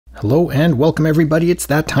Hello and welcome everybody. It's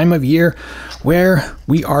that time of year where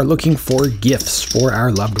we are looking for gifts for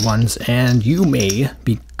our loved ones, and you may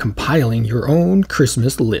be compiling your own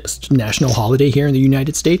Christmas list. National holiday here in the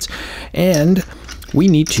United States, and we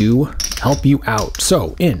need to help you out.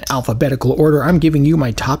 So in alphabetical order, I'm giving you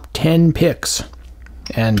my top 10 picks,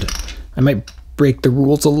 and I might break the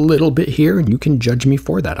rules a little bit here, and you can judge me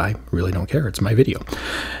for that. I really don't care. It's my video.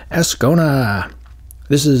 Ascona.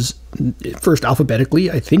 This is first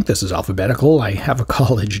alphabetically. I think this is alphabetical. I have a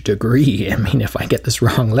college degree. I mean, if I get this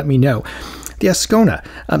wrong, let me know. The Ascona.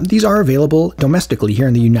 These are available domestically here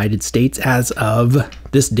in the United States as of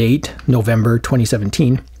this date, November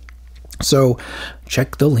 2017. So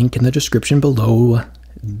check the link in the description below.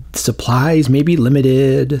 Supplies may be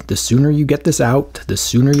limited. The sooner you get this out, the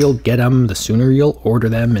sooner you'll get them, the sooner you'll order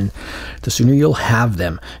them, and the sooner you'll have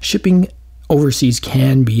them. Shipping overseas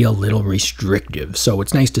can be a little restrictive, so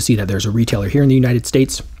it's nice to see that there's a retailer here in the United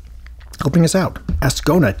States helping us out.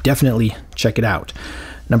 Ascona, definitely check it out.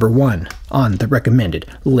 Number 1 on the recommended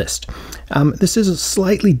list. This is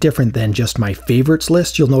slightly different than just my favorites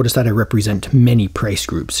list. You'll notice that I represent many price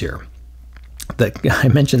groups here. I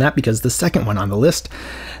mentioned that because the second one on the list,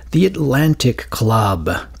 the Atlantic Club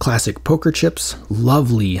Classic Poker Chips.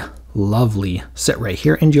 Lovely, lovely set right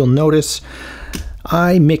here, and you'll notice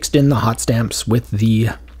I mixed in the hot stamps with the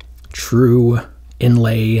true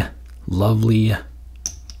inlay, lovely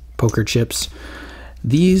poker chips.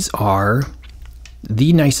 These are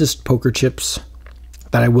the nicest poker chips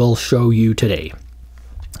that I will show you today.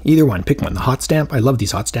 Either one, pick one. The hot stamp, I love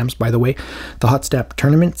these hot stamps, by the way. The hot stamp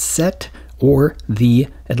tournament set or the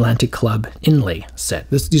Atlantic Club inlay set.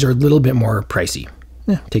 These are a little bit more pricey.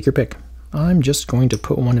 Take your pick. I'm just going to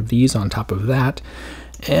put one of these on top of that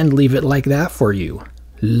and leave it like that for you.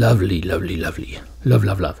 Lovely, lovely, lovely. Love,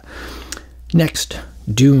 love, love. Next,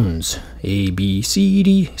 Dunes. A, B, C,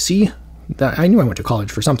 D, C. I knew I went to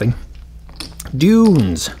college for something.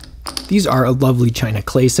 Dunes. These are a lovely China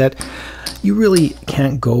clay set. You really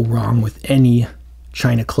can't go wrong with any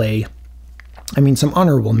China clay. I mean, some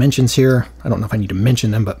honorable mentions here. I don't know if I need to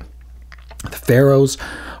mention them, but the Pharaohs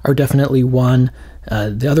are definitely one.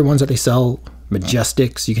 The other ones that they sell,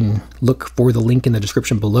 Majestics, you can look for the link in the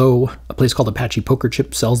description below. A place called Apache Poker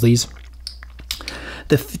Chip sells these.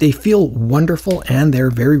 They feel wonderful and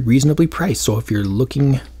they're very reasonably priced. So if you're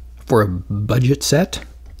looking for a budget set,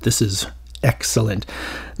 this is excellent.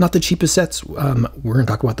 Not the cheapest sets. We're going to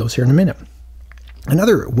talk about those here in a minute.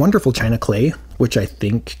 Another wonderful China clay, which I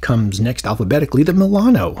think comes next alphabetically, the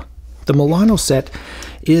Milano. The Milano set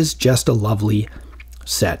is just a lovely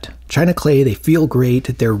set. China clay, they feel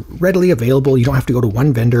great. They're readily available. You don't have to go to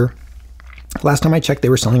one vendor. Last time I checked, they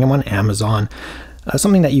were selling them on Amazon.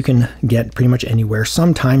 Something that you can get pretty much anywhere.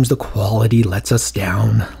 Sometimes the quality lets us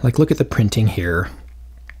down. Like, look at the printing here.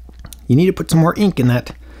 You need to put some more ink in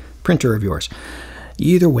that printer of yours.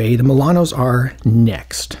 Either way, the Milanos are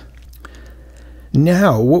next.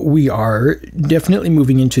 Now, we are definitely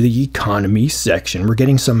moving into the economy section. We're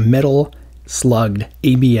getting some metal slugged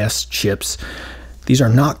ABS chips. These are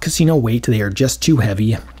not casino weight, they are just too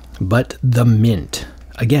heavy, but the Mint.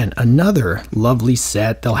 Again, another lovely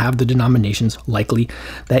set. They'll have the denominations likely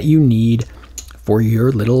that you need for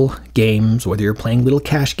your little games, whether you're playing little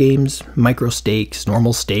cash games, micro stakes,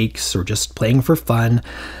 normal stakes, or just playing for fun,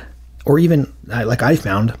 or even, like I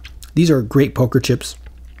found, these are great poker chips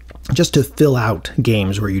just to fill out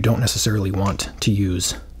games where you don't necessarily want to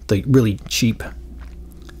use the really cheap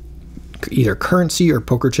either currency or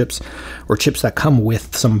poker chips or chips that come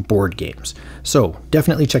with some board games. So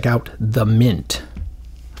definitely check out the Mint.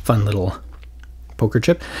 Fun little poker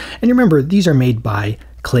chip. And remember, these are made by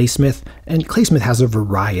Claysmith, and Claysmith has a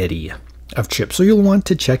variety of chips. So you'll want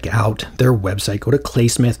to check out their website. Go to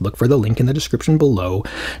Claysmith, look for the link in the description below.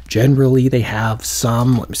 Generally, they have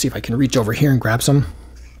some, let me see if I can reach over here and grab some.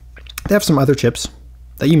 They have some other chips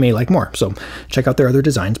that you may like more. So check out their other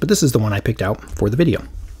designs, but this is the one I picked out for the video.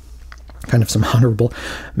 Kind of some honorable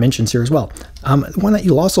mentions here as well. One that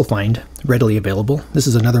you'll also find readily available. This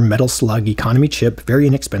is another metal slug economy chip, very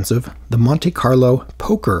inexpensive. The Monte Carlo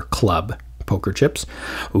Poker Club poker chips.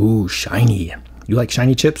 Ooh, shiny. You like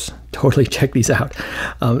shiny chips? Totally check these out.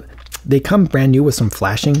 They come brand new with some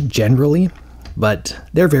flashing generally, but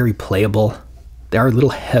they're very playable. They are a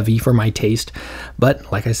little heavy for my taste,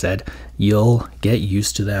 but like I said, you'll get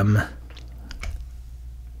used to them.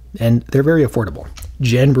 And they're very affordable.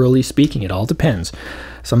 Generally speaking, it all depends.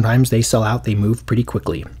 Sometimes they sell out, they move pretty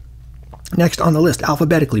quickly. Next on the list,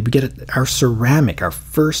 alphabetically, we get our ceramic, our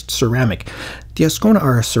first ceramic. The Ascona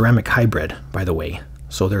are a ceramic hybrid, by the way.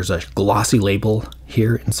 So there's a glossy label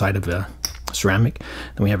here inside of ceramic.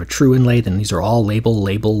 Then we have a true inlay. Then these are all label,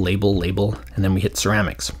 label, label, label. And then we hit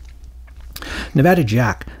ceramics. Nevada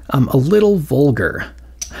Jack, a little vulgar.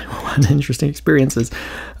 One interesting experience is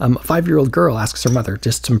a 5-year-old girl asks her mother,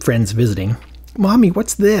 just some friends visiting, "Mommy,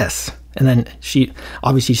 what's this?" And then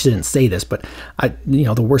obviously she didn't say this, but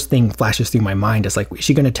the worst thing flashes through my mind is like, is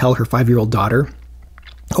she going to tell her 5-year-old daughter,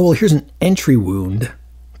 "Oh, well, here's an entry wound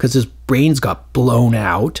because his brains got blown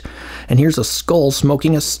out, and here's a skull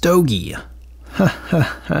smoking a stogie."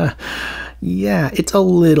 Yeah, it's a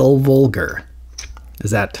little vulgar.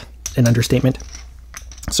 Is that an understatement?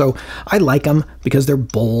 So I like them because they're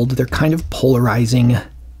bold. They're kind of polarizing.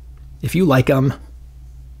 If you like them,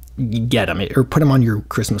 you get them or put them on your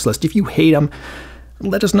Christmas list. If you hate them,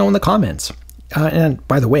 let us know in the comments. And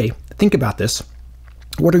by the way, think about this.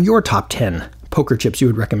 What are your top 10 poker chips you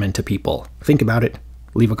would recommend to people? Think about it.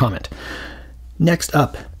 Leave a comment. Next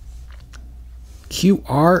up,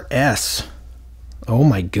 QRS. Oh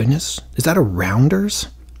my goodness. Is that a Rounders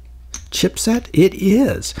chipset? It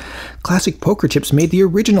is. Classic Poker Chips made the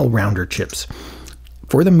original Rounder chips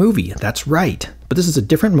for the movie. That's right. But this is a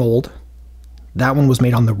different mold. That one was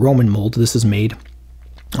made on the Roman mold. This is made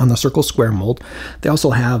on the Circle Square mold. They also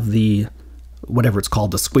have the, whatever it's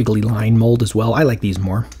called, the squiggly line mold as well. I like these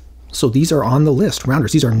more. So these are on the list.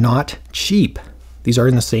 Rounders. These are not cheap. These are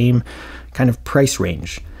in the same kind of price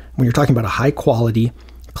range. When you're talking about a high quality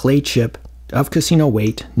clay chip of casino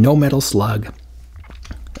weight, no metal slug,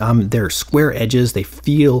 they're square edges. They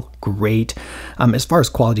feel great. As far as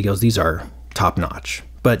quality goes, these are top notch.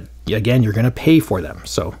 But again, you're going to pay for them.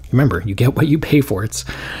 So remember, you get what you pay for. It's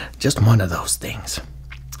just one of those things.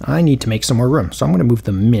 I need to make some more room. So I'm going to move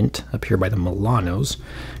the mint up here by the Milanos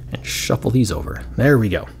and shuffle these over. There we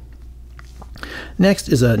go. Next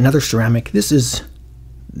is another ceramic. This is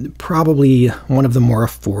probably one of the more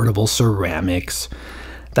affordable ceramics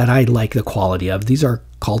that I like the quality of. These are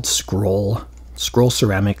called Scroll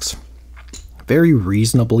ceramics. Very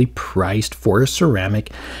reasonably priced for a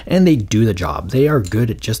ceramic, and they do the job. They are good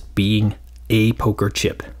at just being a poker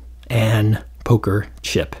chip. An poker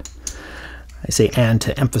chip. I say "and"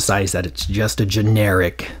 to emphasize that it's just a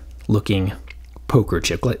generic looking poker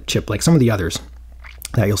chip like some of the others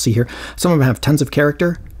that you'll see here. Some of them have tons of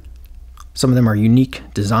character. Some of them are unique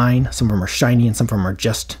design. Some of them are shiny, and some of them are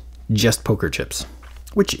just poker chips,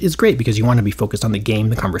 which is great because you want to be focused on the game,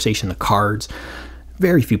 the conversation, the cards.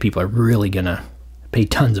 Very few people are really going to pay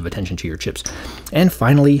tons of attention to your chips. And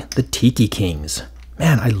finally, the Tiki Kings.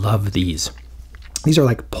 Man, I love these. These are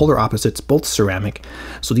like polar opposites, both ceramic.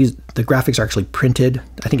 So the graphics are actually printed.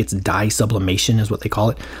 I think it's dye sublimation is what they call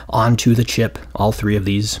it, onto the chip, all three of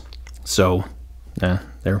these. So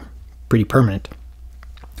they're pretty permanent.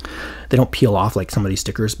 They don't peel off like some of these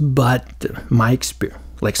stickers, but my experience,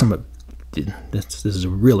 like some of this is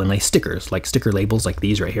real inlay stickers, like sticker labels like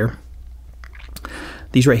these right here.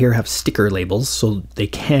 These right here have sticker labels, so they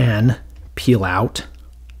can peel out,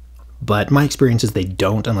 but my experience is they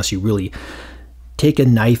don't unless you really take a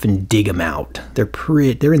knife and dig them out.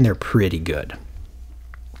 They're in there pretty good.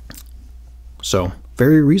 So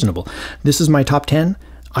very reasonable. This is my top 10.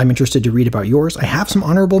 I'm interested to read about yours. I have some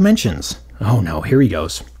honorable mentions. Oh no, here he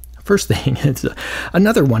goes. First thing, it's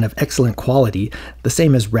another one of excellent quality, the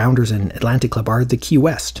same as Rounders and Atlantic Club are, the Key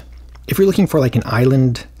West. If you're looking for like an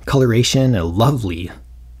island coloration, a lovely,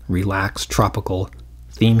 relaxed, tropical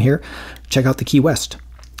theme here, check out the Key West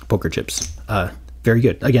poker chips. Very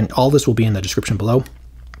good. Again, all this will be in the description below.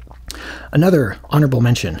 Another honorable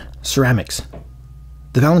mention, ceramics.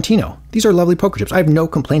 The Valentino. These are lovely poker chips. I have no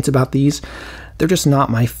complaints about these. They're just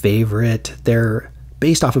not my favorite. They're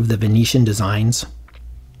based off of the Venetian designs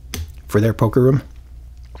for their poker room,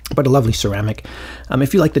 but a lovely ceramic.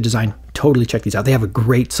 If you like the design, totally check these out. They have a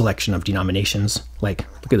great selection of denominations. Like,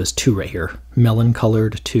 look at this 2 right here. Melon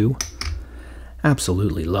colored 2.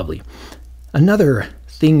 Absolutely lovely. Another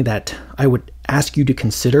thing that I would ask you to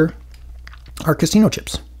consider are casino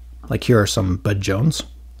chips. Like here are some Bud Jones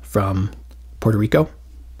from Puerto Rico.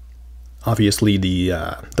 Obviously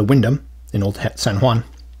the Wyndham in Old San Juan.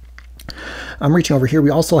 I'm reaching over here. We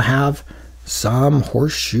also have some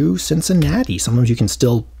Horseshoe Cincinnati. Sometimes you can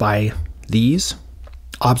still buy these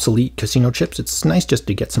obsolete casino chips. It's nice just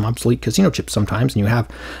to get some obsolete casino chips sometimes, and you have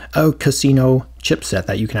a casino chip set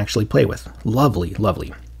that you can actually play with. Lovely,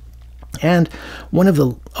 lovely. And one of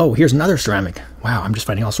the, oh, here's another ceramic. Wow, I'm just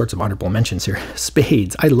finding all sorts of honorable mentions here.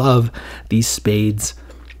 Spadyz. I love these Spadyz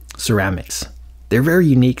ceramics. They're very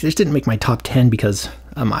unique. They just didn't make my top 10 because,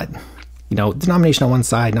 denomination on one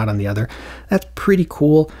side, not on the other. That's pretty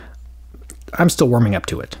cool. I'm still warming up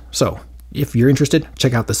to it. So if you're interested,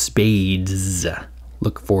 check out the Spadyz.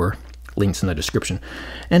 Look for links in the description.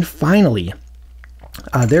 And finally,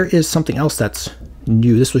 there is something else that's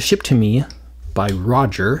new. This was shipped to me by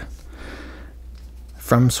Roger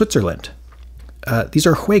from Switzerland. These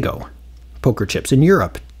are Juego poker chips in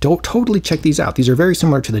Europe. Don't totally check these out. These are very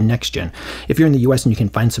similar to the Nex Gen. If you're in the US and you can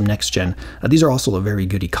find some Nex Gen, these are also a very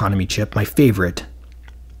good economy chip. My favorite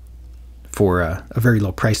for a very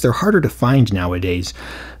low price. They're harder to find nowadays,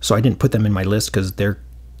 so I didn't put them in my list because there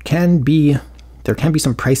can be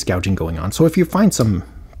some price gouging going on. So if you find some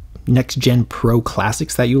Nex Gen Pro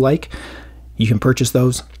Classics that you like, you can purchase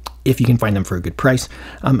those if you can find them for a good price.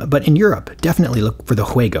 But in Europe, definitely look for the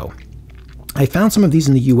Juego. I found some of these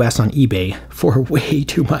in the US on eBay for way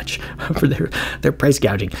too much for their price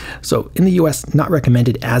gouging. So in the US, not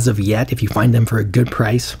recommended as of yet. If you find them for a good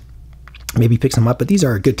price, maybe pick some up. But these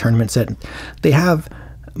are a good tournament set. They have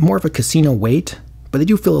more of a casino weight, but they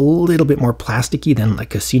do feel a little bit more plasticky than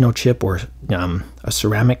like a casino chip or a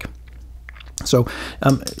ceramic. So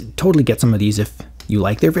totally get some of these if you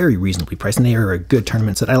like. They're very reasonably priced, and they are a good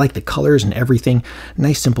tournament set. I like the colors and everything.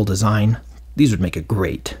 Nice, simple design. These would make a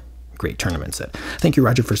great tournament set. Thank you,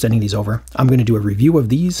 Roger, for sending these over. I'm going to do a review of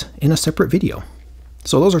these in a separate video.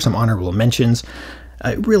 So those are some honorable mentions.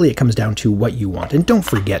 Really, it comes down to what you want. And don't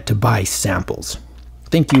forget to buy samples.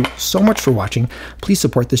 Thank you so much for watching. Please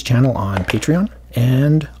support this channel on Patreon,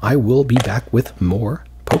 and I will be back with more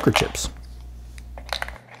poker chips.